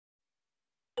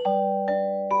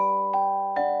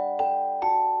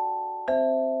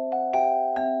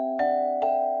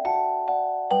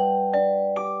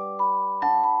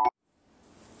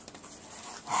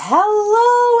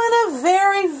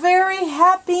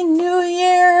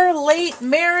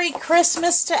Merry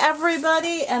Christmas to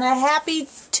everybody and a happy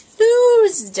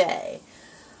Tuesday.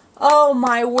 Oh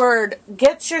my word.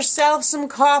 Get yourself some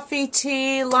coffee,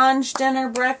 tea, lunch, dinner,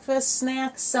 breakfast,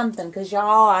 snacks, something, because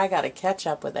y'all, I got to catch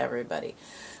up with everybody.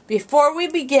 Before we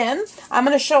begin, I'm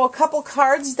going to show a couple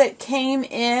cards that came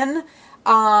in.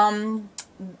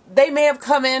 They may have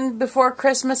come in before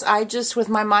Christmas. With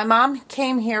my mom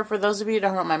came here. For those of you who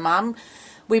don't know, my mom,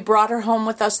 we brought her home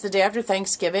with us the day after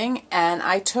Thanksgiving, and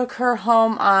I took her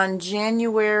home on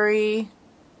January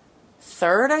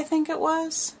 3rd, I think it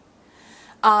was.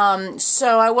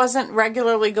 So I wasn't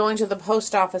regularly going to the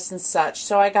post office and such.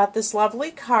 So I got this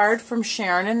lovely card from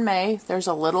Sharon and May. There's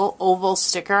a little oval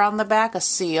sticker on the back, a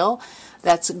seal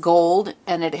that's gold,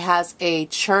 and it has a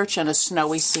church and a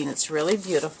snowy scene. It's really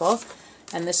beautiful.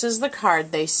 And this is the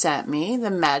card they sent me. The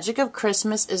magic of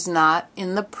Christmas is not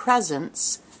in the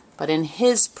presents, but in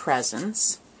His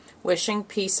presence. Wishing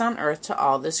peace on earth to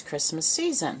all this Christmas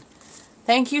season.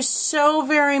 Thank you so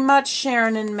very much,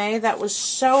 Sharon and May. That was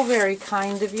so very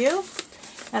kind of you.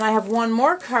 And I have one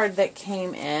more card that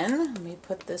came in. Let me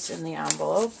put this in the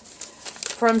envelope.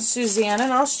 From Suzanne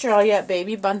in Australia at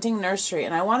Baby Bunting Nursery.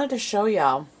 And I wanted to show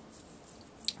y'all.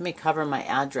 Let me cover my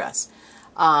address.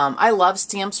 I love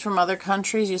stamps from other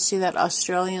countries. You see that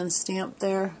Australian stamp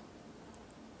there?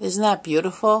 Isn't that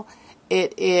beautiful?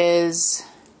 It is,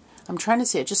 I'm trying to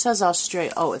see, it just says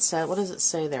Australia. Oh, it said, what does it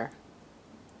say there?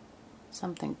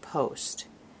 Something post.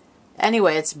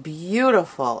 Anyway, it's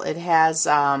beautiful. It has,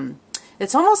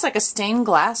 it's almost like a stained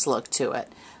glass look to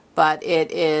it. But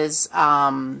it is, I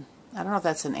don't know if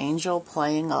that's an angel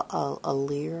playing a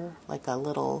lyre, like a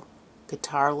little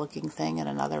guitar looking thing, and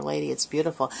another lady. It's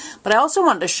beautiful. But I also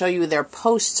wanted to show you their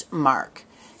postmark.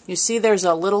 You see there's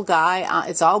a little guy,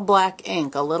 it's all black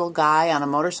ink, a little guy on a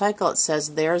motorcycle. It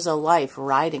says, "There's a life,"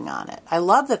 riding on it. I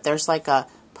love that there's like a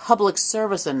public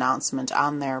service announcement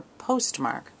on their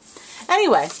postmark.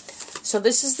 Anyway, so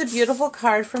this is the beautiful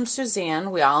card from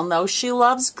Suzanne. We all know she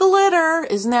loves glitter.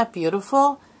 Isn't that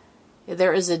beautiful?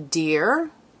 There is a deer,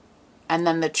 and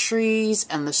then the trees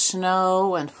and the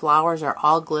snow and flowers are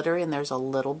all glittery, and there's a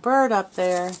little bird up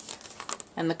there.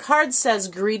 And the card says,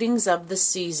 "Greetings of the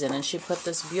season." And she put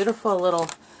this beautiful little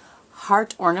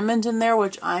heart ornament in there,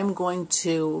 which I'm going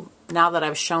to, now that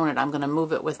I've shown it, I'm going to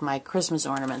move it with my Christmas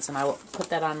ornaments, and I will put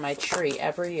that on my tree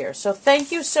every year. So thank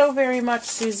you so very much,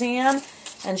 Suzanne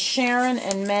and Sharon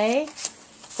and May.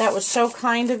 That was so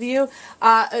kind of you.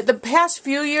 The past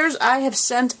few years, I have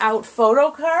sent out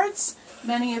photo cards.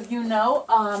 Many of you know,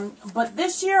 but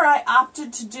this year I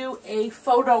opted to do a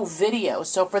photo video.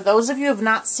 So for those of you who have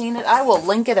not seen it, I will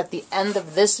link it at the end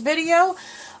of this video.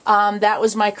 That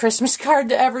was my Christmas card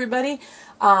to everybody.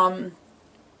 But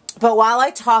while I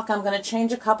talk, I'm going to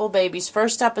change a couple babies.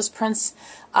 First up is Princess,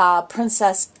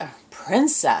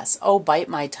 oh, bite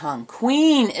my tongue,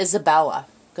 Queen Isabella.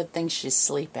 Good thing she's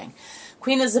sleeping.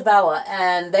 Queen Isabella,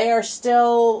 and they are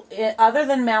still, other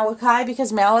than Malachi,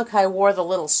 because Malachi wore the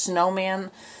little snowman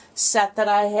set that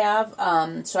I have,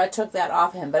 so I took that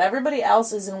off him. But everybody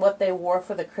else is in what they wore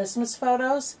for the Christmas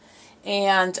photos.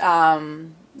 And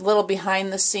little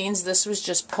behind the scenes, this was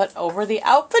just put over the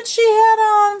outfit she had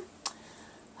on.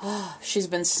 Oh, she's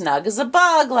been snug as a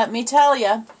bug, let me tell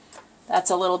you.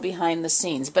 That's a little behind the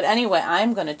scenes. But anyway,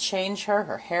 I'm going to change her.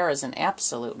 Her hair is an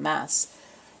absolute mess.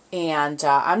 And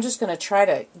I'm just going to try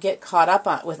to get caught up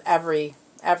with everybody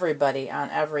on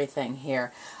everything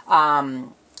here.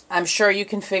 I'm sure you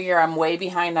can figure I'm way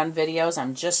behind on videos.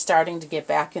 I'm just starting to get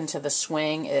back into the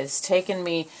swing. It has taken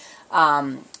me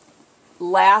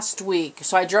last week.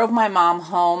 So I drove my mom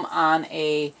home on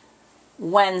a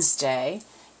Wednesday.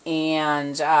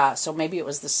 And so maybe it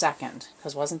was the 2nd,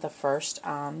 because wasn't the 1st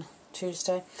on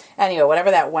Tuesday? Anyway,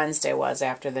 whatever that Wednesday was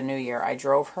after the New Year, I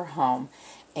drove her home.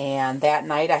 And that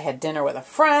night I had dinner with a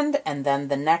friend, and then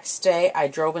the next day I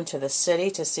drove into the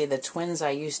city to see the twins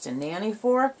I used to nanny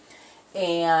for.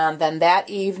 And then that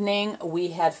evening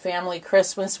we had family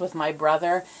Christmas with my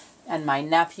brother and my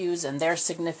nephews and their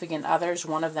significant others.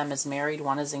 One of them is married,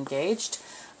 one is engaged.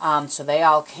 So they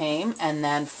all came, and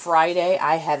then Friday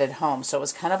I headed home. So it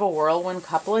was kind of a whirlwind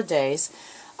couple of days.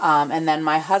 And then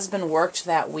my husband worked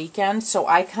that weekend, so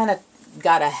I kind of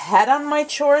got ahead on my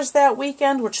chores that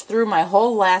weekend, which threw my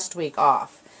whole last week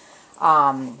off.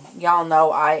 Y'all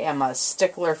know I am a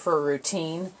stickler for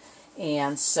routine,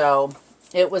 and so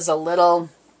it was a little,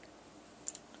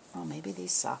 oh, maybe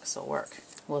these socks will work.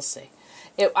 We'll see.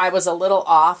 I was a little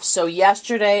off, so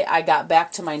yesterday I got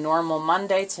back to my normal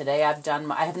Monday. Today I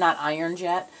have not ironed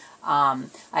yet.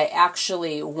 I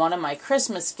actually, one of my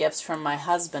Christmas gifts from my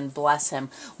husband, bless him,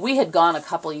 we had gone a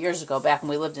couple years ago back when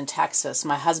we lived in Texas.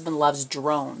 My husband loves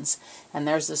drones, and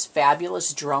there's this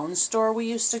fabulous drone store we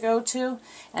used to go to,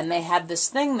 and they had this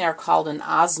thing there called an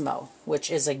Osmo,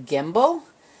 which is a gimbal.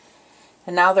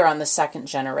 And now they're on the second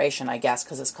generation, I guess,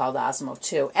 because it's called Osmo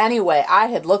 2. Anyway, I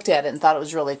had looked at it and thought it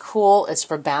was really cool. It's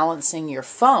for balancing your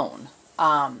phone,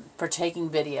 for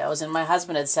taking videos. And my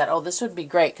husband had said, oh, this would be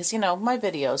great, because, you know, my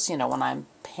videos, you know, when I'm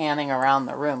panning around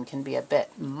the room can be a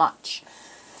bit much.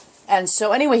 And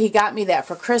so anyway, he got me that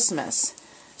for Christmas.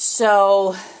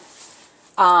 So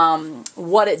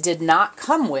what it did not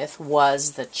come with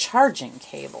was the charging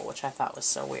cable, which I thought was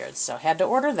so weird. So I had to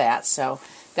order that. So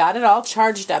got it all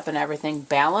charged up and everything,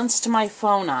 balanced my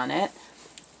phone on it,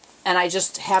 and I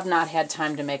just have not had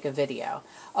time to make a video.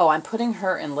 Oh, I'm putting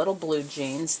her in little blue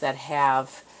jeans that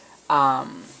have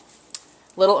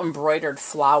little embroidered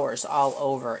flowers all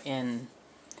over in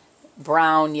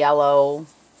brown, yellow,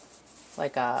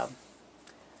 like a...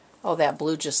 Oh, that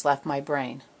blue just left my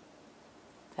brain.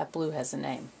 That blue has a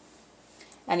name.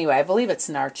 Anyway, I believe it's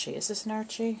Narchi. Is this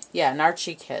Narchi? Yeah,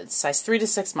 Narchi Kids. Size 3 to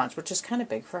 6 months, which is kind of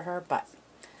big for her, but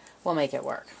we'll make it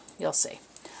work. You'll see.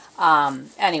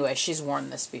 Anyway, she's worn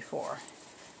this before.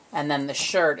 And then the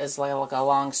shirt is like a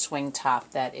long swing top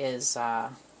that is, yeah,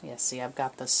 see, I've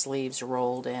got the sleeves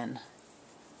rolled in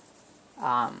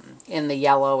the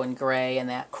yellow and gray and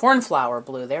that cornflower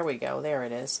blue. There we go. There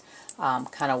it is.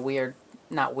 Kind of weird,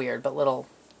 not weird, but little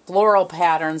floral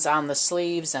patterns on the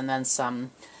sleeves, and then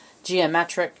some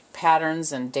geometric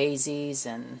patterns and daisies,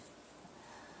 and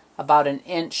about an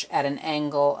inch at an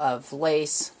angle of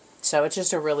lace. So it's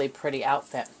just a really pretty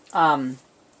outfit.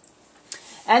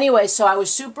 Anyway, so I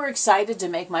was super excited to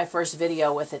make my first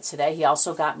video with it today. He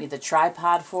also got me the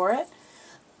tripod for it.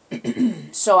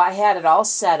 So I had it all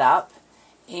set up,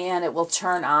 and it will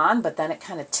turn on, but then it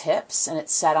kind of tips, and it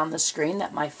said on the screen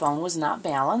that my phone was not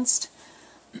balanced.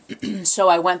 So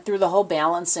I went through the whole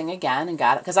balancing again and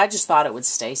got it, because I just thought it would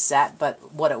stay set,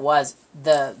 but what it was,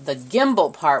 the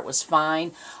gimbal part was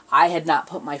fine. I had not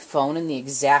put my phone in the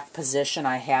exact position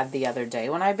I had the other day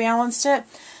when I balanced it.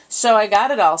 So I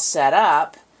got it all set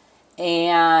up,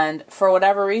 and for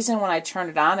whatever reason, when I turn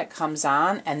it on, it comes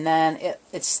on, and then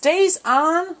it stays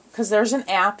on, because there's an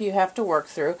app you have to work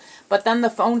through, but then the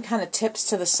phone kind of tips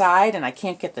to the side, and I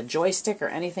can't get the joystick or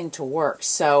anything to work.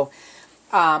 So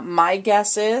my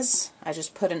guess is, I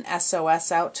just put an SOS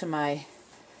out to my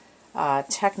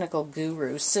technical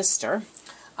guru sister.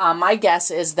 My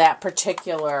guess is that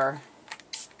particular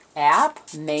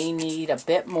app may need a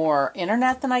bit more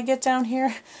internet than I get down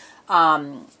here.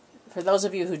 For those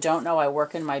of you who don't know, I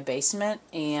work in my basement,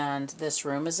 and this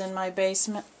room is in my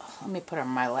basement. Oh, let me put it on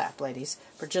my lap, ladies,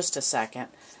 for just a second.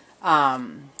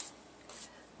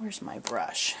 Where's my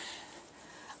brush?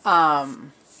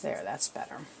 There, that's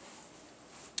better.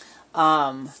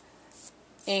 And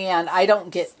I don't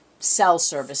get cell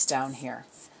service down here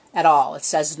at all. It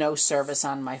says no service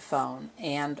on my phone.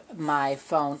 And my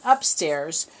phone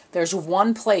upstairs, there's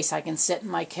one place I can sit in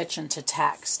my kitchen to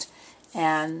text.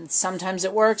 And sometimes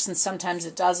it works and sometimes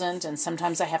it doesn't. And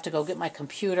sometimes I have to go get my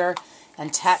computer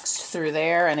and text through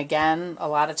there. And again, a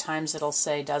lot of times it'll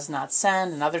say does not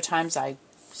send. And other times I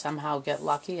somehow get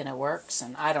lucky and it works.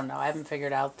 And I don't know. I haven't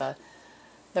figured out the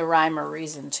rhyme or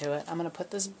reason to it. I'm going to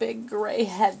put this big gray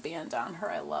headband on her.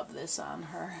 I love this on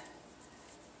her.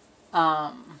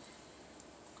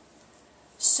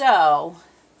 So, all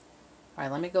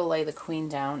right, let me go lay the queen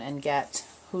down and get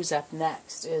who's up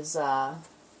next is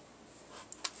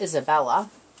Isabella.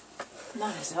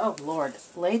 Oh, Lord.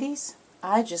 Ladies,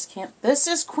 I just can't. This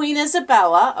is Queen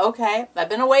Isabella. Okay, I've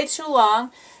been away too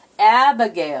long.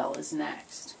 Abigail is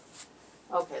next.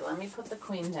 Okay, let me put the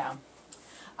queen down.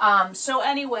 So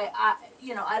anyway,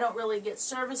 I don't really get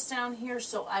service down here,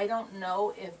 so I don't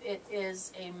know if it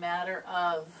is a matter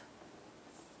of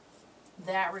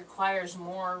that requires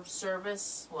more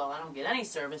service. Well, I don't get any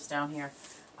service down here.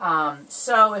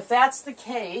 So if that's the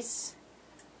case,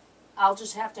 I'll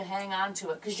just have to hang on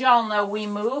to it. Because y'all know we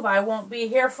move. I won't be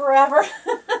here forever.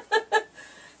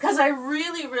 Because I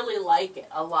really, really like it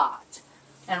a lot.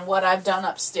 And what I've done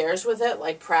upstairs with it,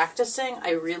 like practicing,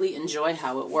 I really enjoy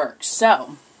how it works.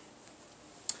 So,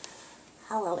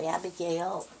 hello,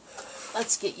 Abigail.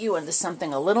 Let's get you into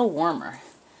something a little warmer.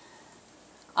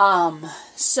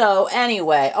 So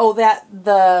anyway, oh,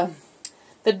 the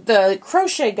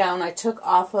crochet gown I took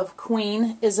off of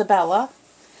Queen Isabella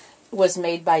was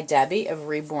made by Debbie of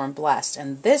Reborn Blessed,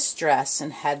 and this dress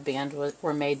and headband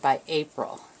were made by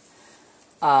April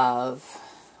of,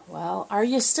 well, are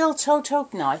you still Toto?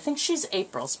 No, I think she's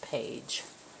April's page.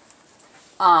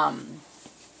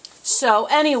 So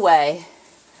anyway,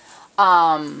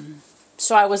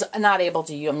 so I was not able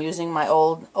to, I'm using my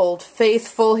old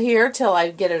faithful here till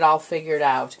I get it all figured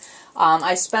out.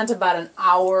 I spent about an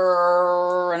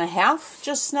hour and a half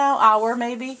just now, hour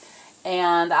maybe,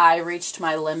 and I reached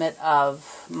my limit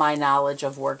of my knowledge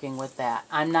of working with that.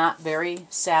 I'm not very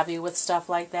savvy with stuff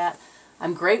like that.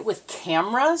 I'm great with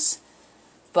cameras,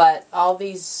 but all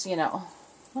these, you know,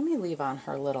 let me leave on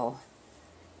her little,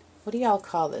 what do y'all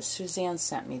call this? Suzanne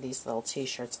sent me these little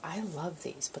t-shirts. I love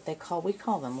these, but we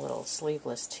call them little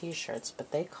sleeveless t-shirts,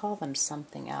 but they call them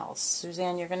something else.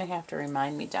 Suzanne, you're going to have to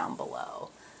remind me down below,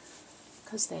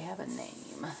 because they have a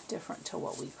name different to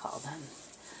what we call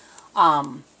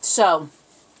them. So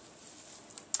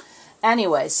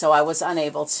anyway, so I was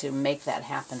unable to make that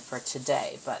happen for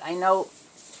today, but I know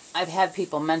I've had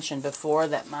people mention before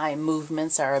that my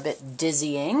movements are a bit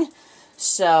dizzying.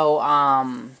 So,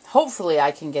 hopefully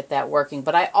I can get that working.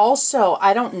 But I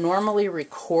don't normally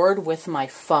record with my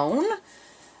phone.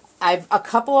 A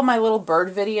couple of my little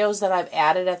bird videos that I've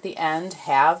added at the end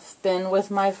have been with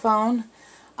my phone.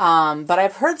 But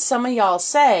I've heard some of y'all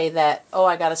say that, oh,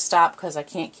 I got to stop because I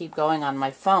can't keep going on my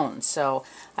phone. So,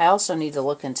 I also need to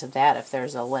look into that if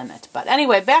there's a limit. But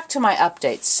anyway, back to my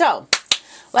updates. So,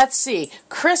 let's see.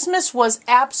 Christmas was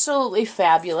absolutely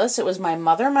fabulous. It was my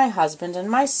mother, my husband, and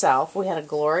myself. We had a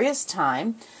glorious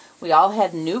time. We all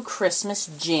had new Christmas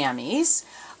jammies.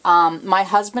 My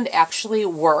husband actually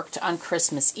worked on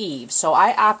Christmas Eve, so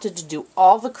I opted to do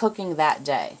all the cooking that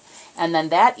day. And then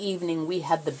that evening, we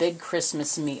had the big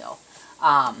Christmas meal.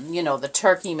 You know, the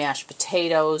turkey, mashed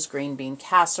potatoes, green bean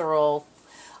casserole,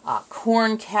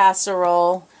 corn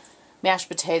casserole, mashed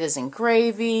potatoes and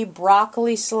gravy,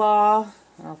 broccoli slaw.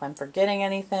 I don't know if I'm forgetting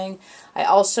anything. I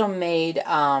also made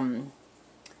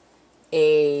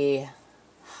a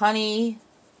honey,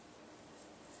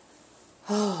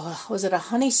 was it a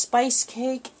honey spice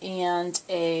cake, and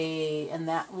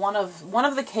that one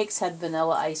of the cakes had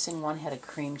vanilla icing, one had a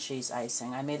cream cheese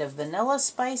icing. I made a vanilla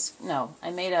spice, no, I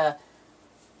made a,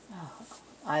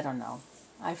 I don't know.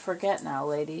 I forget now,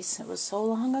 ladies. It was so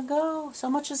long ago. So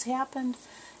much has happened.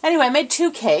 Anyway, I made 2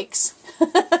 cakes.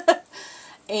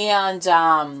 And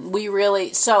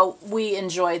we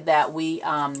enjoyed that. We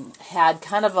had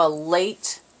kind of a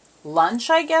late lunch,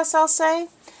 I guess I'll say.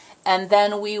 And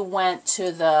then we went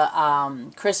to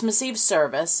the Christmas Eve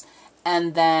service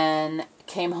and then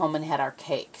came home and had our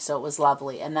cake. So it was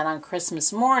lovely. And then on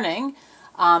Christmas morning,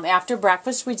 after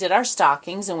breakfast, we did our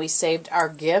stockings and we saved our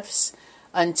gifts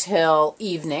until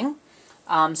evening.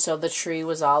 So the tree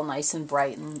was all nice and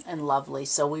bright and lovely.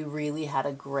 So we really had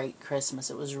a great Christmas.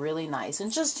 It was really nice.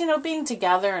 And just, you know, being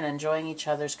together and enjoying each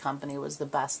other's company was the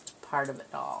best part of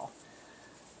it all.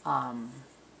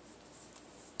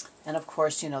 And of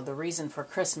course, you know, the reason for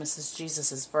Christmas is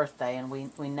Jesus' birthday. And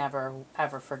we never,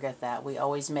 ever forget that. We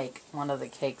always make one of the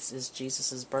cakes is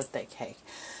Jesus' birthday cake.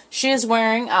 She is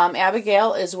wearing,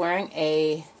 Abigail is wearing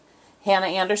a Hannah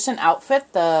Anderson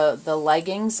outfit. The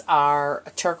leggings are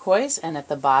turquoise, and at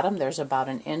the bottom there's about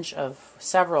an inch of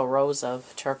several rows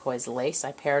of turquoise lace.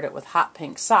 I paired it with hot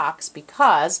pink socks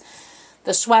because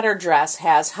the sweater dress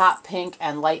has hot pink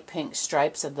and light pink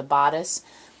stripes at the bodice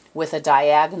with a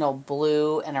diagonal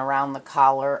blue and around the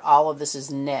collar. All of this is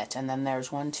knit, and then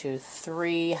there's 1, 2,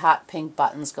 3 hot pink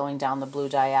buttons going down the blue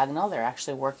diagonal. They're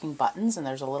actually working buttons, and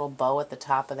there's a little bow at the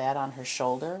top of that on her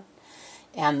shoulder.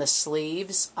 And the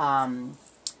sleeves have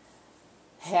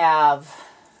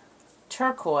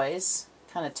turquoise,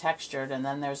 kind of textured, and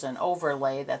then there's an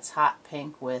overlay that's hot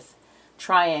pink with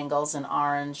triangles in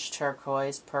orange,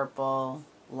 turquoise, purple,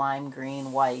 lime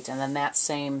green, white, and then that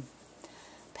same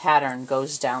pattern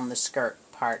goes down the skirt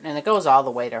part, and it goes all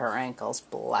the way to her ankles.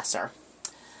 Bless her.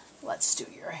 Let's do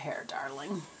your hair,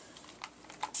 darling.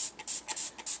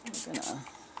 I'm gonna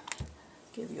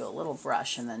give you a little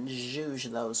brush and then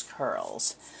zhuzh those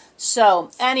curls.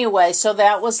 So anyway, so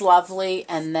that was lovely,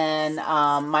 and then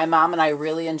my mom and I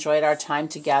really enjoyed our time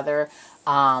together.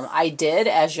 I did,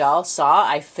 as y'all saw,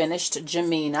 I finished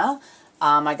Jamina.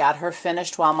 I got her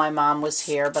finished while my mom was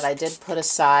here, but I did put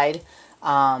aside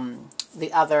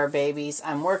the other babies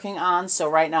I'm working on. So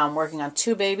right now I'm working on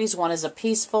 2 babies. One is a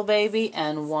peaceful baby,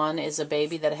 and one is a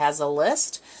baby that has a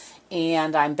list.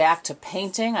 And I'm back to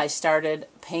painting. I started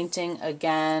painting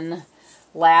again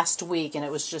last week, and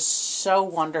it was just so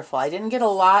wonderful. I didn't get a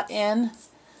lot in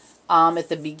at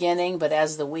the beginning, but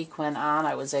as the week went on,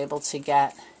 I was able to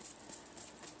get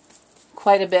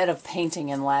quite a bit of painting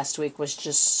in last week. Was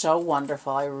just so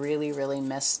wonderful. I really, really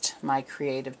missed my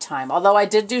creative time. Although I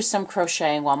did do some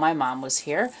crocheting while my mom was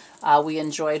here. We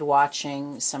enjoyed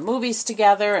watching some movies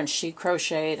together, and she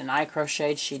crocheted and I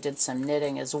crocheted. She did some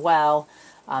knitting as well.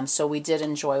 So we did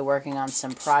enjoy working on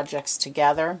some projects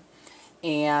together.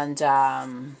 And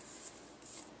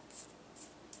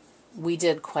we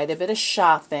did quite a bit of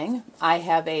shopping. I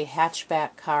have a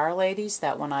hatchback car, ladies,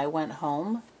 that when I went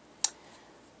home,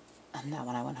 not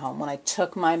when I went home, when I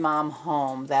took my mom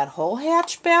home, that whole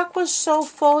hatchback was so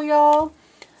full, y'all.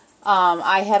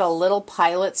 I had a little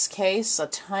pilot's case, a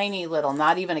tiny little,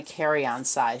 not even a carry-on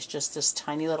size, just this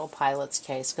tiny little pilot's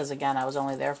case, because again, I was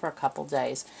only there for a couple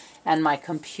days, and my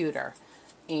computer.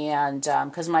 And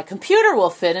because my computer will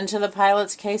fit into the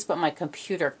pilot's case, but my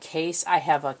computer case, I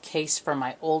have a case for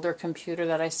my older computer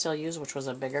that I still use, which was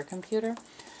a bigger computer.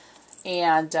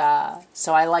 And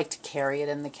so I like to carry it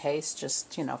in the case,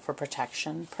 just, you know, for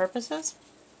protection purposes.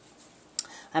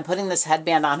 I'm putting this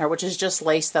headband on her, which is just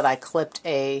lace that I clipped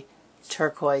a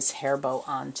turquoise hair bow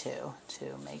onto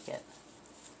to make it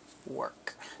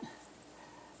work.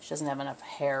 She doesn't have enough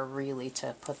hair really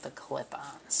to put the clip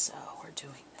on, so we're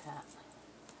doing that.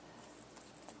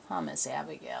 Miss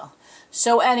Abigail.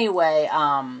 So anyway,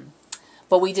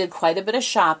 but we did quite a bit of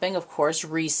shopping, of course,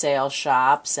 resale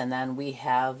shops, and then we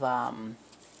have,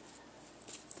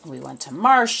 we went to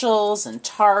Marshall's and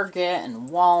Target and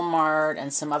Walmart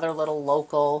and some other little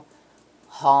local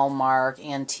Hallmark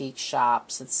antique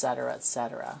shops, etc.,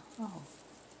 etc. Oh.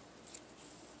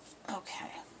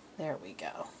 Okay, there we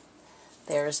go.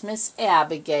 There's Miss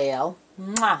Abigail.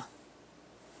 Mwah!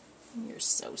 You're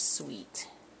so sweet.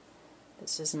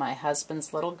 This is my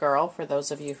husband's little girl, for those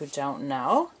of you who don't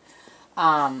know.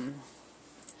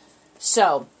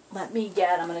 So, let me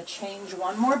I'm going to change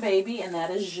one more baby, and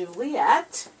that is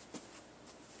Juliet.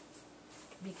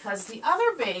 Because the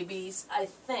other babies, I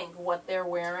think what they're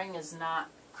wearing is not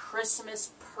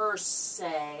Christmas per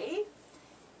se.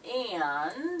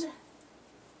 And,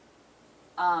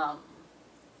 I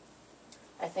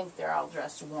think they're all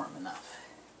dressed warm enough.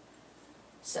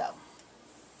 So,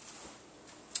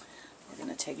 we're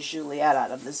going to take Juliet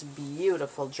out of this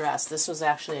beautiful dress. This was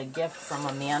actually a gift from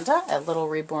Amanda at Little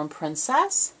Reborn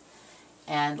Princess.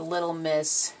 And little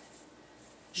Miss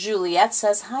Juliet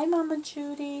says, "Hi, Mama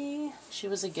Judy." She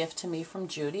was a gift to me from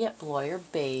Judy at Bloyer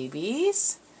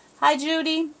Babies. Hi,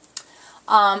 Judy.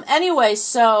 Anyway,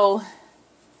 so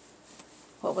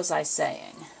what was I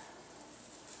saying?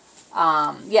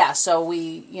 Yeah, so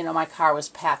we, you know, my car was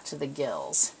packed to the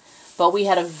gills. But we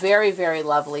had a very, very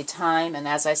lovely time, and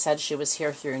as I said, she was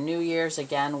here through New Year's.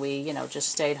 Again, we, you know, just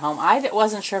stayed home. I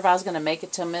wasn't sure if I was going to make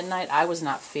it till midnight. I was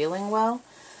not feeling well,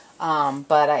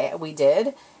 but we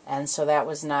did, and so that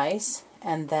was nice.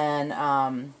 And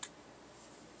then,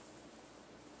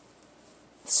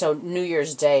 so New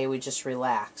Year's Day, we just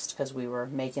relaxed because we were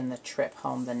making the trip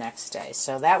home the next day.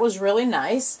 So that was really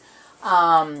nice.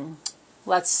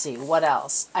 Let's see, what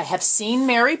else? I have seen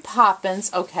Mary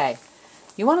Poppins. Okay.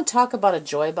 You want to talk about a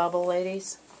joy bubble,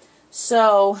 ladies?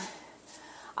 So,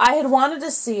 I had wanted to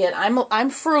see it. I'm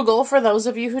frugal, for those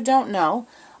of you who don't know.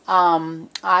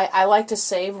 I like to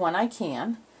save when I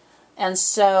can. And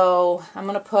so, I'm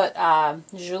going to put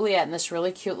Juliet in this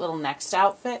really cute little next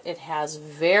outfit. It has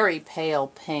very pale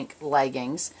pink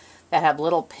leggings that have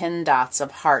little pin dots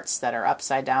of hearts that are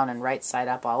upside down and right side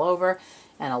up all over.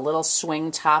 And a little swing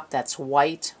top that's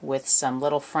white with some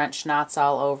little French knots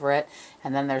all over it.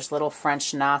 And then there's little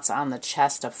French knots on the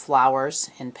chest of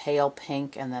flowers in pale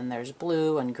pink. And then there's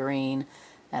blue and green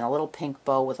and a little pink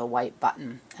bow with a white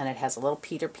button. And it has a little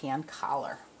Peter Pan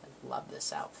collar. I love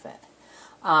this outfit.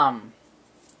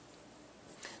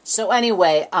 So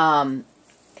anyway,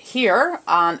 here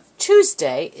on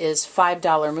Tuesday is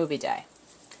 $5 movie day.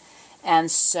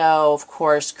 And so, of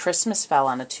course, Christmas fell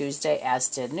on a Tuesday, as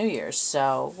did New Year's.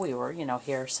 So we were, you know,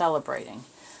 here celebrating.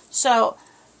 So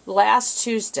last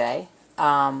Tuesday,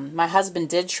 my husband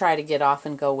did try to get off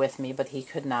and go with me, but he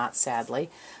could not, sadly.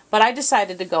 But I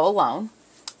decided to go alone.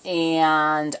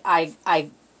 And I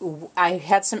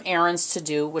had some errands to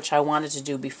do, which I wanted to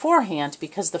do beforehand,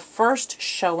 because the first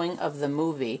showing of the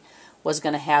movie was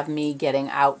going to have me getting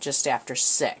out just after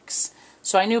 6.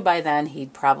 So I knew by then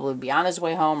he'd probably be on his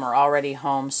way home or already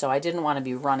home, so I didn't want to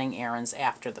be running errands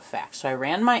after the fact. So I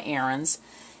ran my errands,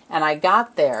 and I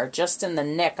got there just in the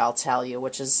nick, I'll tell you,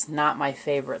 which is not my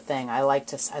favorite thing. I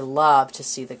love to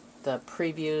see the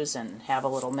previews and have a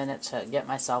little minute to get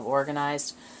myself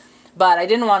organized. But I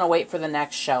didn't want to wait for the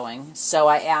next showing, so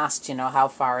I asked, you know, how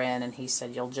far in, and he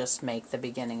said, "You'll just make the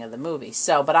beginning of the movie."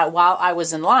 So, but while I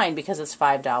was in line, because it's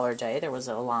 $5 day, there was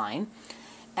a line.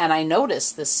 And I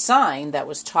noticed this sign that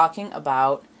was talking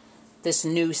about this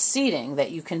new seating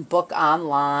that you can book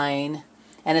online,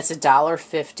 and it's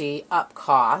 $1.50 up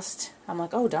cost. I'm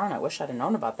like, oh darn, I wish I'd have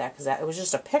known about that, because it was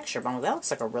just a picture, but I'm like, that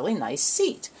looks like a really nice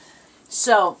seat.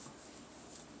 So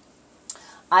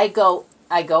I go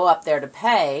up there to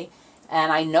pay,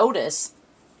 and I notice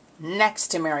next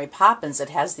to Mary Poppins it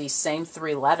has these same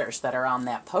 3 letters that are on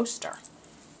that poster.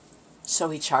 So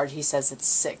he says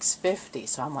it's $6.50.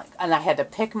 So I'm like, and I had to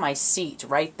pick my seat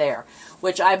right there,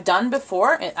 which I've done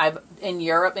before. In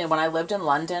Europe, and when I lived in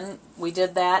London, we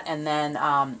did that. And then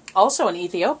also in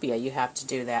Ethiopia, you have to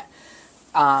do that.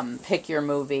 Pick your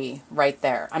movie right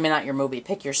there. I mean, not your movie,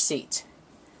 pick your seat.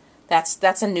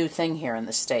 That's a new thing here in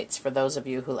the States for those of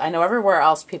you who, I know everywhere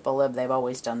else people live, they've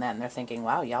always done that. And they're thinking,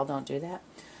 wow, y'all don't do that.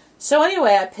 So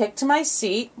anyway, I picked my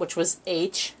seat, which was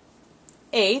H8,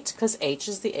 because H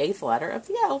is the 8th letter of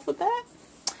the alphabet.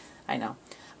 I know.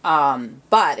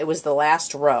 But it was the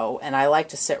last row, and I like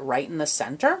to sit right in the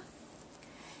center.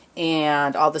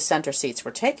 And all the center seats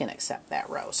were taken except that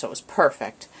row, so it was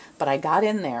perfect. But I got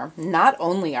in there. Not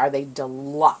only are they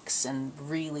deluxe and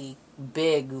really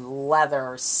big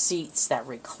leather seats that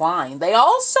recline, they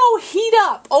also heat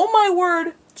up. Oh my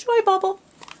word. Joy bubble.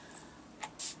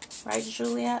 Right,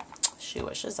 Juliet? She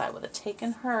wishes I would have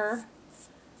taken her.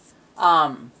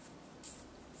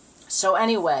 So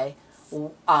anyway,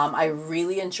 I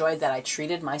really enjoyed that. I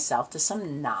treated myself to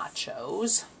some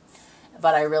nachos,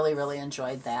 but I really, really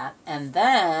enjoyed that. And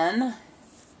then,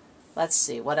 let's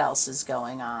see, what else is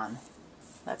going on?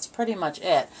 That's pretty much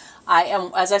it.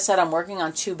 As I said, I'm working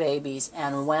on 2 babies,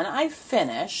 and when I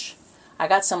finish, I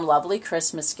got some lovely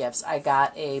Christmas gifts. I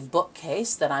got a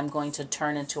bookcase that I'm going to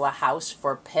turn into a house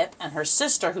for Pip and her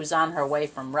sister, who's on her way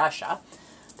from Russia.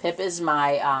 Pip is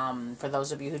my, for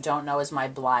those of you who don't know, is my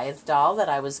Blythe doll that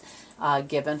I was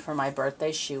given for my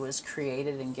birthday. She was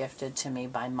created and gifted to me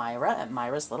by Myra at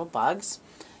Myra's Little Bugs.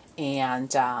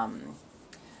 And I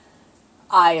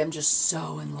am just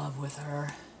so in love with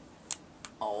her.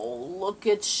 Oh, look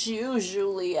at you,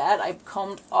 Juliet. I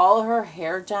combed all her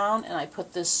hair down, and I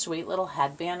put this sweet little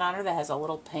headband on her that has a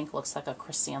little pink, looks like a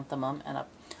chrysanthemum,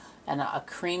 and a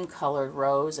cream-colored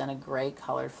rose and a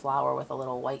gray-colored flower with a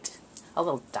little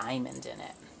diamond in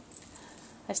it.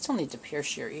 I still need to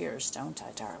pierce your ears, don't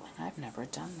I, darling? I've never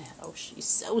done that. Oh, she's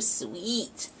so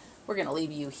sweet. We're going to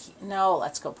leave you here. No,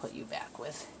 let's go put you back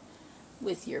with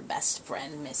your best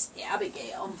friend, Miss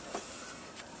Abigail.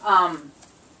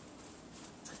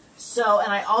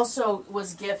 And I also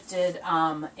was gifted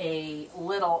a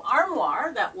little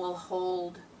armoire that will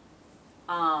hold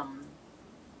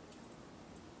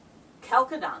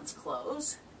Kelkadon's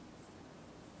clothes.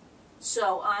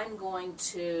 So I'm going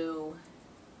to,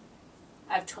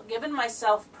 I've given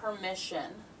myself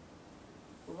permission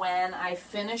when I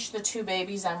finish the 2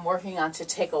 babies I'm working on to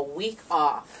take a week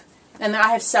off. And I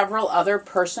have several other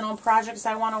personal projects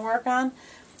I want to work on.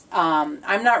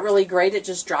 I'm not really great at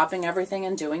just dropping everything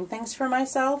and doing things for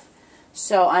myself.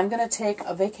 So I'm going to take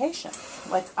a vacation.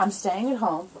 Like, I'm staying at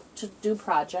home to do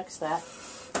projects that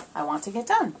I want to get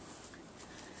done.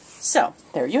 So,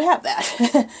 there you have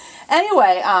that.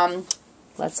 Anyway,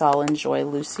 let's all enjoy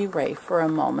Lucy Ray for a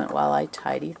moment while I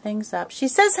tidy things up. She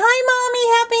says, "Hi, Mommy,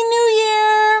 Happy New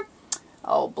Year."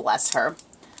 Oh, bless her.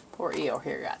 Poor Eo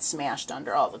here got smashed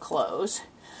under all the clothes.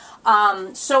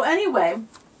 So anyway,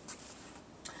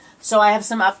 so I have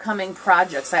some upcoming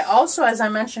projects. I also, as I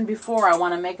mentioned before, I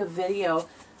want to make a video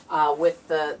with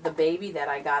the baby that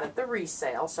I got at the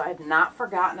resale. So I have not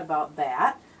forgotten about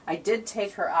that. I did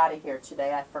take her out of here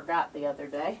today. I forgot the other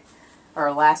day,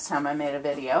 or last time I made a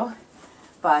video.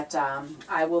 But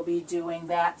I will be doing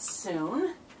that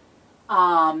soon.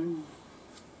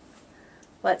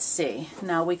 Let's see.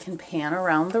 Now we can pan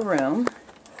around the room.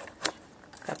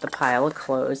 Got the pile of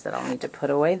clothes that I'll need to put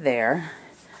away there.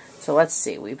 So let's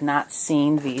see. We've not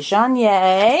seen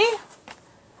Vijagne.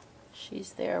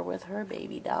 She's there with her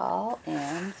baby doll.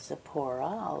 And Zipporah,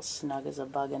 all snug as a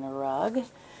bug in a rug.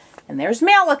 And there's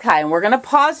Malachi. And we're going to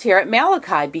pause here at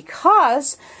Malachi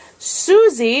because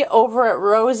Susie over at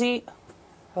Rosie...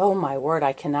 Oh my word,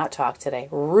 I cannot talk today.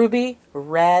 Ruby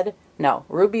Rose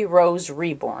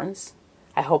Reborns.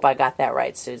 I hope I got that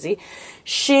right, Susie.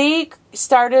 She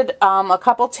started a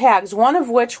couple tags, one of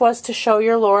which was to show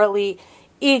your Laura Lee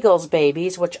Eagles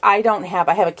babies, which I don't have.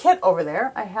 I have a kit over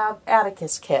there. I have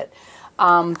Atticus kit.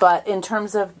 But in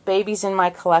terms of babies in my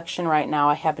collection right now,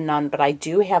 I have none. But I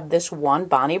do have this one,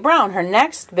 Bonnie Brown. Her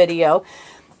next video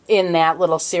in that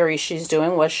little series she's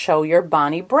doing was Show Your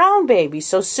Bonnie Brown Baby.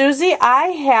 So, Susie, I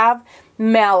have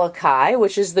Malachi,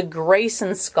 which is the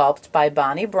Grayson sculpt by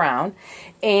Bonnie Brown.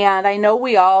 And I know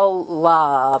we all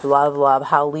love, love, love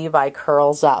how Levi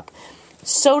curls up.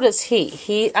 So does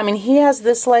he. I mean, he has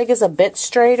this leg is a bit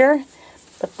straighter.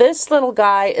 But this little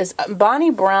guy is...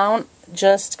 Bonnie Brown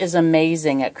just is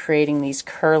amazing at creating these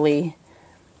curly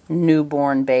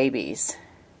newborn babies.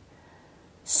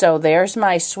 So there's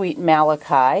my sweet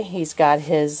Malachi. He's got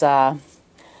his, for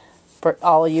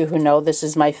all of you who know, this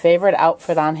is my favorite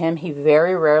outfit on him. He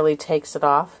very rarely takes it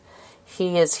off.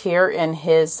 He is here in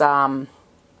his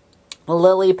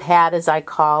lily pad, as I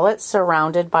call it,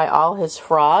 surrounded by all his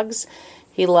frogs.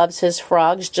 He loves his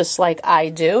frogs just like I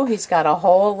do. He's got a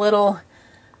whole little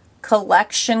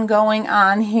collection going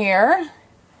on here.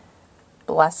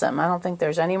 Bless him. I don't think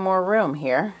there's any more room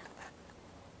here.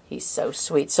 He's so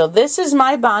sweet. So this is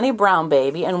my Bonnie Brown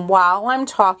baby, and while I'm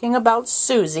talking about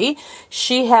Susie,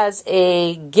 she has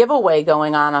a giveaway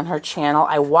going on her channel.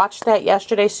 I watched that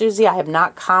yesterday, Susie. I have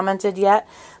not commented yet,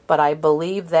 but I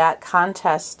believe that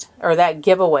contest, or that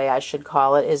giveaway I should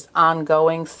call it, is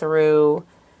ongoing through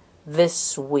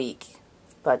this week.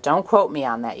 But don't quote me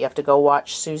on that. You have to go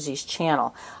watch Susie's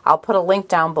channel. I'll put a link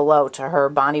down below to her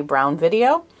Bonnie Brown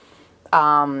video,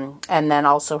 and then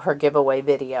also her giveaway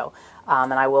video.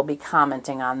 And I will be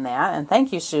commenting on that. And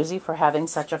thank you, Susie, for having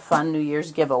such a fun New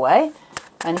Year's giveaway.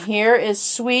 And here is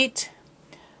sweet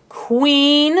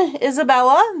Queen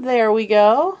Isabella. There we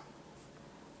go.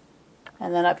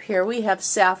 And then up here we have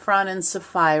Saffron and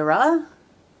Sapphira.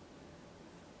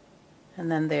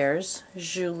 And then there's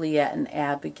Juliet and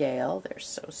Abigail. They're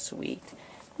so sweet.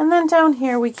 And then down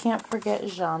here we can't forget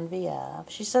Genevieve.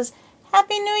 She says,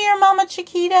 Happy New Year, Mama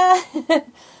Chiquita.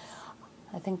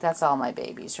 I think that's all my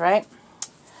babies, right?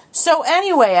 So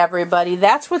anyway, everybody,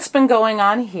 that's what's been going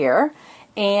on here.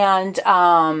 And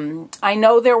I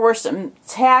know there were some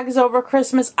tags over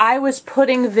Christmas. I was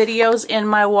putting videos in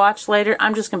my watch later.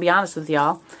 I'm just going to be honest with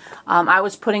y'all. I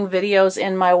was putting videos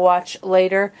in my watch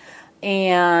later.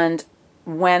 And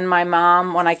when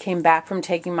I came back from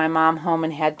taking my mom home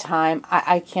and had time,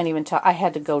 I can't even tell. I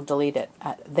had to go delete it.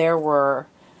 There were...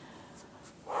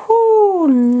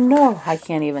 no, I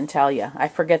can't even tell you. I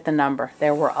forget the number.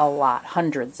 There were a lot,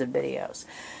 hundreds of videos.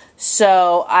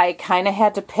 So I kind of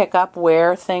had to pick up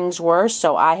where things were,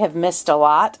 so I have missed a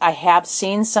lot. I have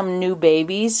seen some new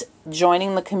babies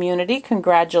joining the community.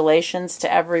 Congratulations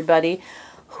to everybody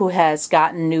who has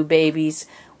gotten new babies,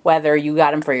 whether you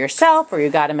got them for yourself or you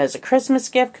got them as a Christmas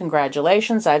gift.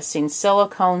 Congratulations. I've seen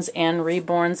silicones and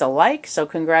reborns alike, so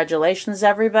congratulations,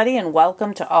 everybody, and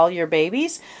welcome to all your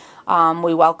babies.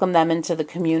 We welcome them into the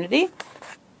community.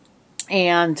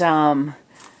 And,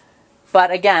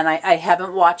 but again, I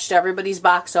haven't watched everybody's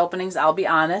box openings, I'll be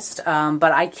honest.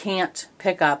 But I can't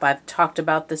pick up. I've talked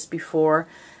about this before.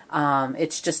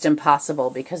 It's just impossible,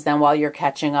 because then while you're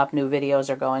catching up, new videos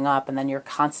are going up, and then you're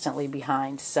constantly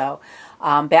behind. So,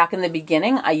 back in the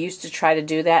beginning, I used to try to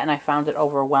do that, and I found it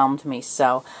overwhelmed me.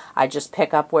 So, I just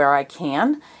pick up where I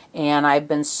can. And I've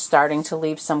been starting to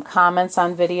leave some comments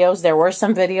on videos. There were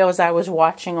some videos I was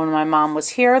watching when my mom was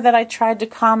here that I tried to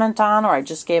comment on, or I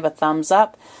just gave a thumbs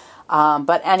up.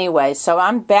 But anyway, so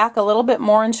I'm back a little bit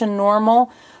more into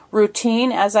normal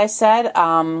routine, as I said.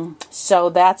 So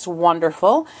that's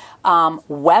wonderful.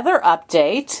 Weather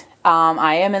update.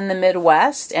 I am in the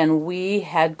Midwest, and we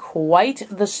had quite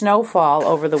the snowfall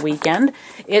over the weekend.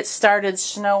 It started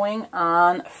snowing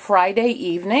on Friday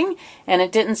evening, and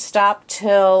it didn't stop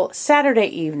till Saturday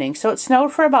evening. So it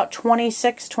snowed for about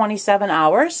 26, 27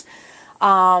 hours.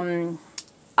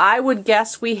 I would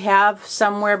guess we have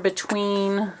somewhere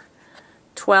between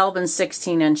 12 and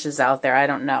 16 inches out there. I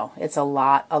don't know. It's a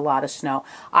lot of snow.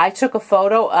 I took a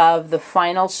photo of the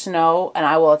final snow, and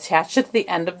I will attach it to the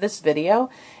end of this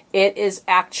video. It is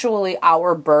actually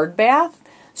our bird bath,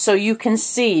 so you can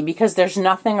see, because there's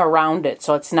nothing around it,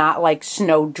 so it's not like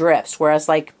snow drifts, whereas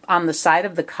like on the side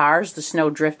of the cars, the snow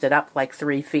drifted up like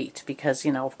 3 feet, because,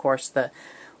 you know, of course the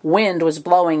wind was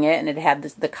blowing it, and it had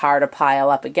the car to pile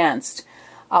up against,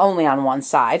 only on one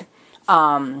side,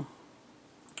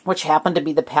 which happened to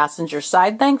be the passenger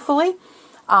side, thankfully.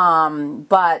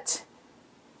 But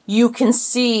you can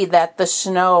see that the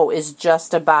snow is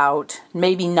just about,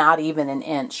 maybe not even an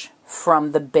inch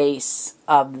from the base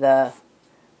of the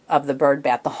bird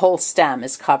bath. The whole stem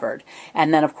is covered.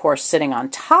 And then, of course, sitting on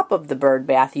top of the bird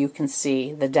bath, you can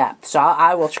see the depth. So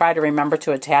I will try to remember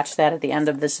to attach that at the end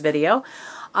of this video.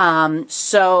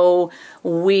 So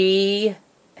we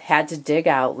had to dig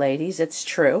out, ladies. It's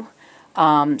true.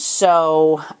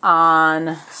 So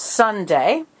on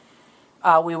Sunday,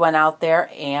 we went out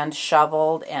there and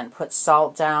shoveled and put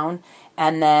salt down.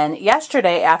 And then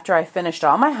yesterday, after I finished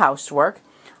all my housework,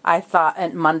 I thought,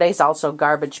 and Monday's also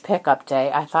garbage pickup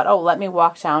day, I thought, oh, let me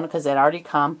walk down, because they'd already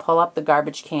come, pull up the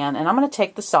garbage can, and I'm going to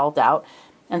take the salt out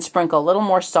and sprinkle a little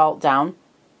more salt down,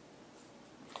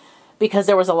 because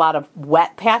there was a lot of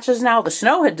wet patches now. The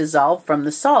snow had dissolved from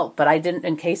the salt, but I didn't,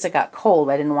 in case it got cold,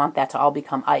 I didn't want that to all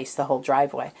become ice, the whole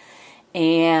driveway.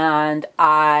 And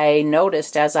I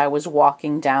noticed as I was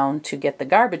walking down to get the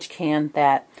garbage can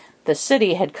that the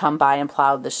city had come by and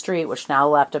plowed the street, which now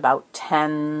left about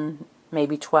 10,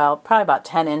 maybe 12, probably about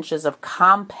 10 inches of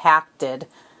compacted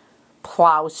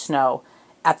plow snow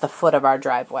at the foot of our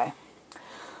driveway.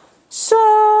 So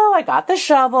I got the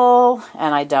shovel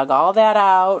and I dug all that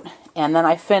out, and then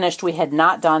I finished. We had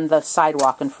not done the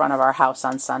sidewalk in front of our house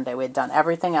on Sunday. We had done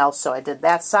everything else, so I did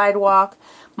that sidewalk.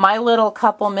 My little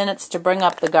couple minutes to bring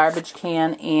up the garbage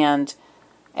can and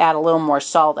add a little more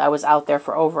salt. I was out there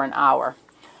for over an hour,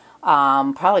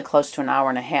 probably close to an hour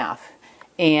and a half.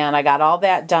 And I got all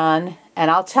that done. And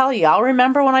I'll tell you, I'll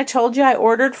remember when I told you I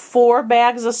ordered 4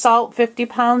 bags of salt, 50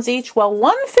 pounds each. Well,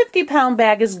 one 50-pound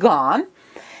bag is gone,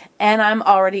 and I'm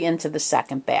already into the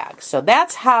second bag. So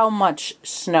that's how much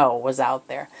snow was out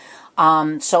there.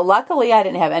 So luckily I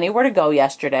didn't have anywhere to go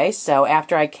yesterday. So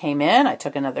after I came in, I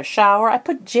took another shower. I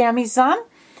put jammies on,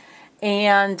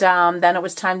 and then it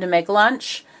was time to make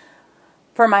lunch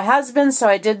for my husband. So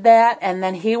I did that, and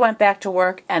then he went back to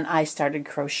work, and I started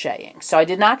crocheting. So I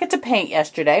did not get to paint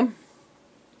yesterday.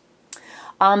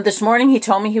 This morning he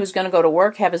told me he was going to go to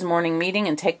work, have his morning meeting,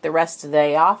 and take the rest of the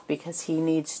day off because he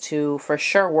needs to for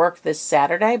sure work this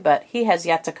Saturday, but he has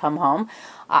yet to come home.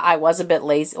 I was a bit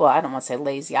lazy. Well, I don't want to say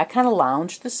lazy. I kind of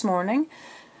lounged this morning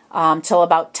till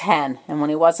about 10, and when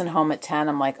he wasn't home at 10,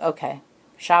 I'm like, okay,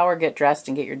 shower, get dressed,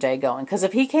 and get your day going. Because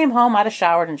if he came home, I'd have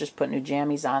showered and just put new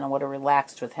jammies on and would have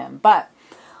relaxed with him. But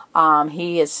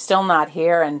he is still not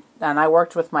here, and I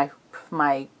worked with my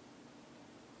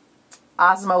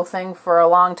Osmo thing for a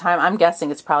long time. I'm guessing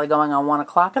it's probably going on 1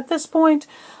 o'clock at this point.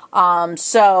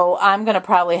 So I'm going to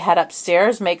probably head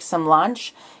upstairs, make some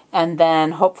lunch, and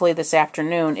then hopefully this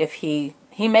afternoon, if he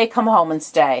may come home and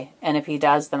stay, and if he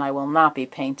does, then I will not be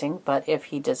painting, but if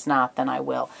he does not, then I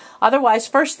will. Otherwise,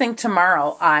 first thing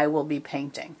tomorrow, I will be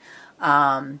painting.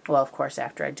 Well, of course,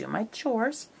 after I do my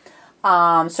chores.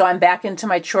 So I'm back into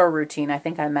my chore routine. I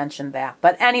think I mentioned that.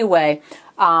 But anyway,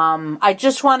 I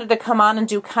just wanted to come on and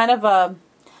do kind of a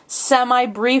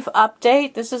semi-brief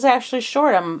update. This is actually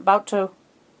short. I'm about to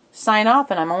sign off,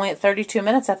 and I'm only at 32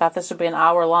 minutes. I thought this would be an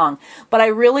hour long. But I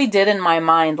really did in my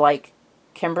mind, like,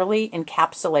 Kymberlee,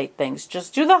 encapsulate things.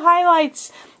 Just do the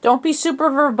highlights. Don't be super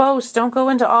verbose. Don't go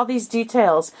into all these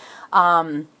details.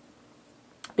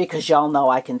 Because y'all know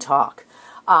I can talk.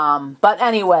 But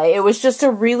anyway, it was just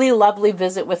a really lovely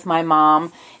visit with my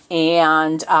mom,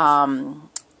 and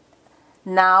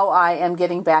now I am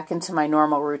getting back into my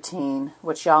normal routine,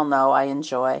 which y'all know I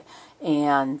enjoy,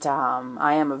 and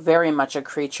I am very much a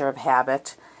creature of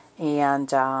habit, and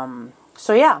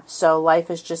so yeah, so life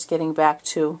is just getting back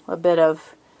to a bit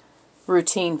of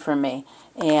routine for me,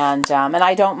 and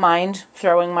I don't mind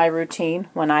throwing my routine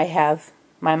when I have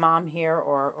my mom here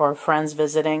or friends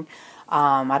visiting.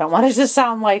 I don't want it to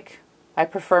sound like I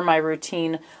prefer my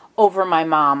routine over my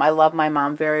mom. I love my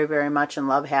mom very, very much and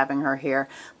love having her here,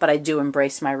 but I do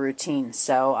embrace my routine,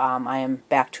 so I am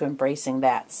back to embracing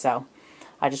that, so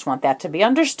I just want that to be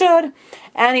understood.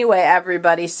 Anyway,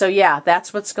 everybody, so yeah,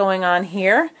 that's what's going on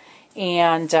here,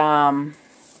 and I'm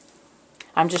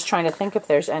just trying to think if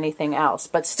there's anything else,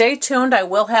 but stay tuned. I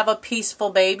will have a peaceful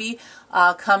baby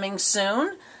coming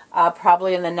soon,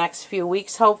 probably in the next few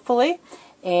weeks, hopefully.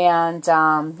 And,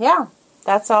 yeah,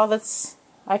 that's all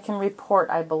I can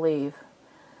report, I believe.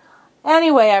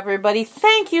 Anyway, everybody,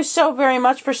 thank you so very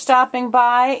much for stopping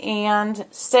by and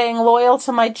staying loyal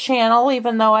to my channel,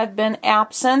 even though I've been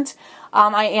absent.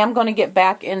 I am going to get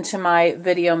back into my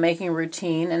video making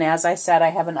routine, and as I said, I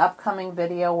have an upcoming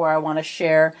video where I want to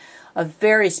share a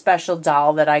very special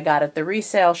doll that I got at the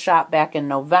resale shop back in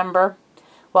November.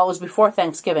 Well, it was before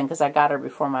Thanksgiving because I got her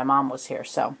before my mom was here,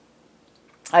 so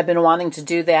I've been wanting to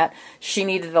do that. She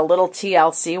needed a little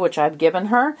TLC, which I've given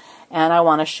her, and I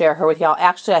want to share her with y'all.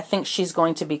 Actually, I think she's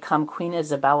going to become Queen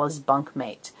Isabella's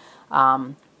bunkmate.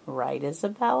 Right,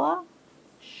 Isabella?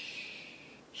 Shh,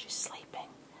 she's sleeping.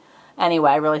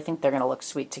 Anyway, I really think they're going to look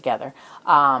sweet together.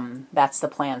 That's the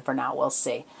plan for now. We'll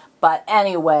see. But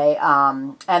anyway,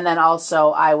 and then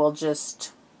also I will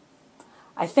just...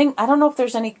 I don't know if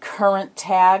there's any current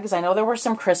tags. I know there were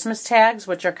some Christmas tags,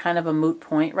 which are kind of a moot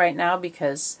point right now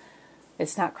because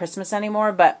it's not Christmas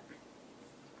anymore. But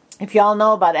if y'all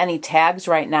know about any tags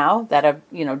right now that have,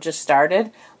 just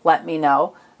started, let me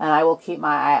know. And I will keep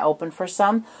my eye open for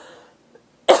some.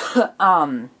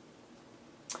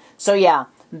 So yeah,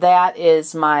 that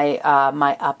is my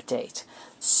my update.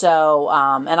 So,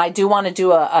 and I do want to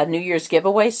do a New Year's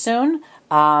giveaway soon.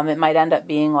 It might end up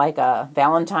being like a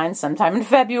Valentine's sometime in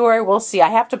February. We'll see. I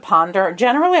have to ponder.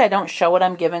 Generally, I don't show what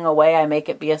I'm giving away. I make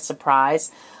it be a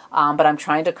surprise. But I'm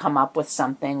trying to come up with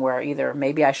something where either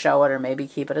maybe I show it or maybe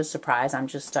keep it a surprise. I'm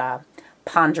just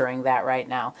pondering that right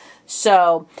now.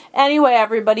 So anyway,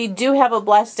 everybody, do have a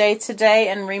blessed day today.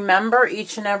 And remember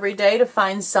each and every day to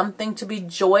find something to be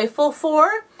joyful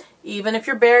for. Even if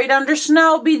you're buried under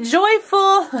snow, be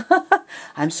joyful.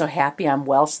 I'm so happy I'm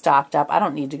well stocked up. I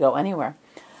don't need to go anywhere.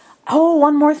 Oh,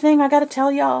 one more thing I got to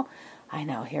tell y'all. I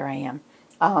know, here I am.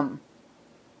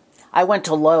 I went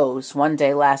to Lowe's one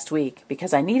day last week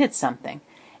because I needed something.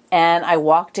 And I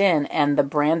walked in, and the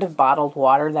brand of bottled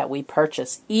water that we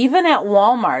purchase, even at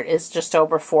Walmart, is just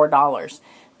over $4.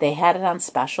 They had it on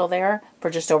special there for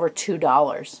just over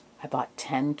 $2. I bought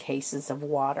 10 cases of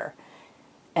water.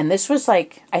 And this was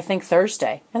like, I think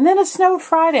Thursday. And then it snowed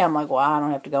Friday. I'm like, well, I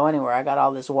don't have to go anywhere. I got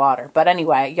all this water. But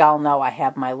anyway, y'all know I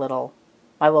have my little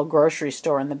grocery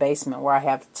store in the basement where I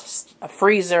have a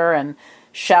freezer and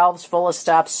shelves full of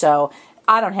stuff. So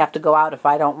I don't have to go out if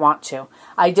I don't want to.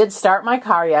 I did start my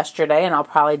car yesterday, and I'll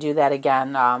probably do that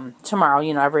again tomorrow,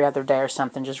 every other day or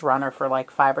something. Just run her for like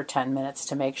 5 or 10 minutes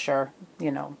to make sure,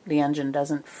 the engine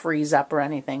doesn't freeze up or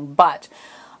anything. But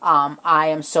I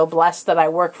am so blessed that I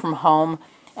work from home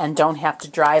and don't have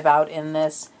to drive out in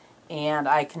this, and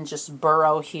I can just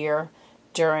burrow here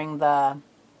during the,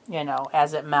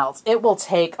 as it melts. It will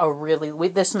take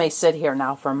this may sit here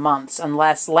now for months,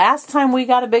 unless last time we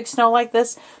got a big snow like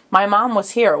this, my mom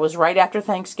was here. It was right after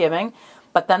Thanksgiving,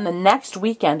 but then the next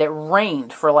weekend it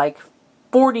rained for like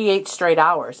 48 straight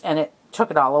hours, and it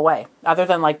took it all away, other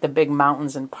than like the big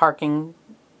mountains and parking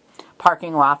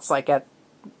lots like at,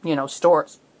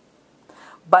 stores.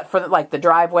 But for the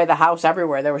driveway, the house,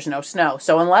 everywhere, there was no snow.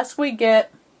 So unless we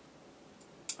get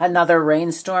another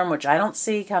rainstorm, which I don't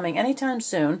see coming anytime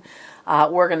soon,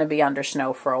 we're going to be under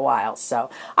snow for a while. So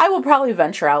I will probably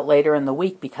venture out later in the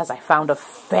week because I found a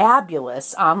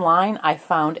fabulous online. I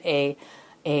found a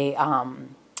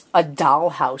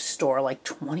dollhouse store like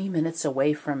 20 minutes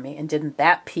away from me, and didn't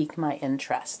that pique my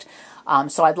interest?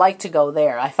 So I'd like to go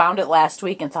there. I found it last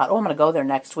week and thought, I'm going to go there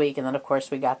next week. And then, of course,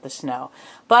 we got the snow.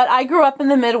 But I grew up in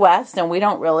the Midwest, and we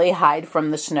don't really hide from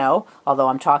the snow, although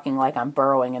I'm talking like I'm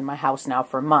burrowing in my house now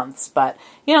for months. But,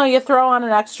 you throw on an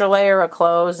extra layer of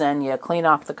clothes and you clean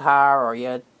off the car,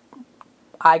 or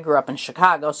I grew up in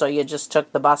Chicago, so you just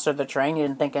took the bus or the train. You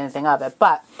didn't think anything of it.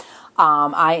 But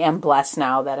I am blessed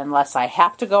now that unless I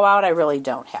have to go out, I really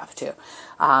don't have to.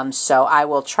 So I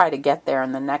will try to get there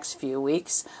in the next few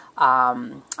weeks.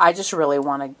 I just really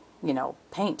want to,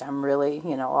 paint. I'm really,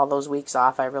 all those weeks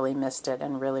off, I really missed it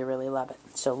and really, really love it.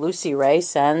 So Lucy Ray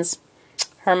sends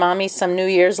her mommy some New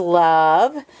Year's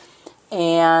love.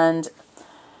 And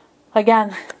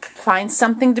again, find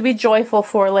something to be joyful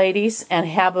for, ladies, and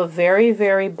have a very,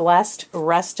 very blessed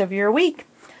rest of your week.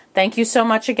 Thank you so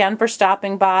much again for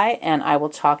stopping by, and I will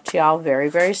talk to y'all very,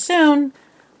 very soon.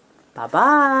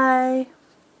 Bye-bye.